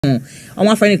I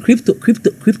want find crypto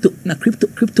na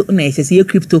crypto na say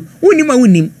crypto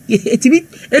unim etimi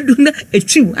eduna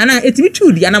etu ana etimi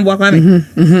tudi ana bo kwa me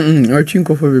I think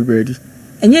of everybody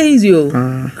enye easy o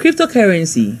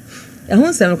cryptocurrency e ho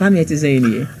nsem kwa me say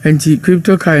ni anti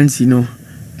cryptocurrency no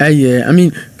I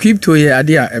mean crypto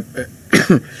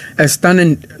a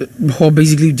standing whole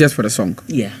basically just for the song.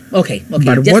 Yeah, okay But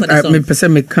just what I me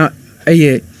person me can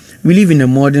we live in a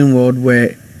modern world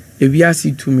where if we are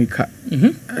see to make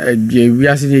we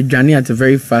are see journey at a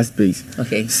very fast pace.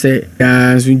 Okay. Say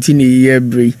swinting a year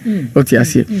break. What you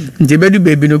say? The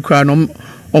baby no crown on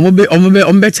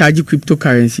charge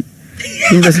cryptocurrency.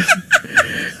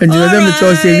 And you them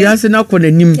say we are saying now on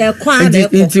the name.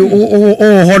 Into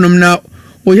honum now.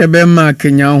 Oh yeah, be mark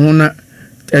Kenya hona.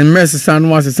 And Mercer San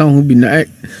was a son who be na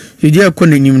you dear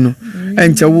calling him no.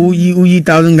 And so you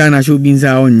 1,000 Ghana should be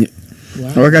on. Wow.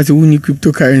 I we need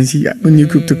cryptocurrency.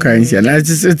 And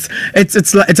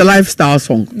it's a lifestyle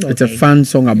song. Okay. It's a fun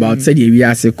song about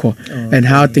and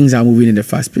how things are moving in the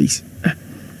fast pace.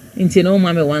 Into no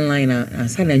mama one liner and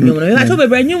said I told a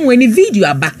brand new when video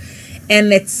about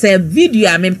and it's a video.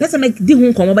 I mean, person make the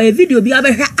home come by a video be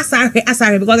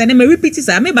asare because I never repeat it.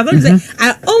 I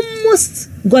I almost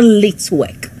got late to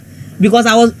work. Because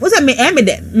I was I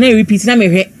repeat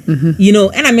you know,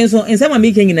 and I mean so in some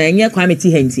making in a Kuami T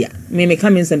me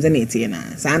come in some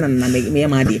sana na me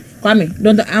madi Kuami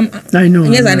don't I know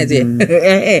yes I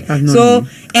so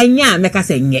enya make us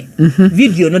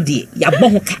video no dey ya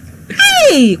bohoka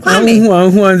hey Kuami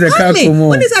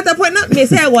when is at the point me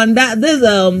say I wonder this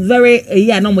very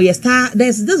no more star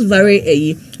there's this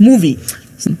very movie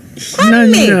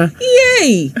Kuami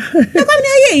yay Kuami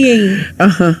yay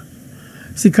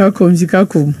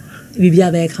Sikakum.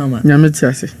 Bibia be kama.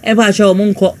 Nyametiase. Ever show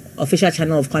monko official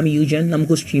channel of Kuami Eugene, nam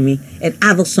go streaming and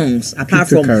other songs apart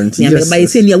from yes, by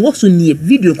saying you watch near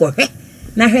video ko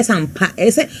na hear some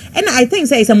and I think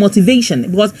say it's a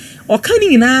motivation because or can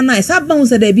you na is bounce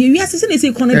there be we are saying say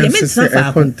economy meant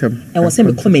far e was say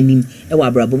me comment nim e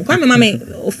wa brabo Kuami mama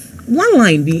one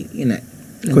line be in it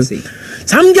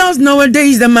some girls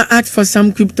nowadays them ask for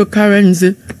some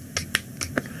cryptocurrency.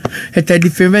 It's a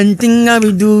different thing I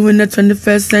will do in the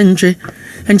 21st century.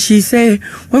 And she say,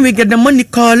 when we get the money,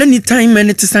 call anytime and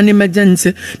it's an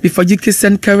emergency. Before you kiss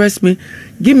and caress me,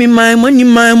 give me my money,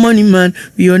 man.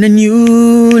 We on a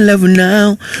new level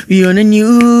now. We on a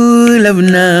new level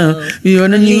now. We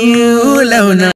on a new level now.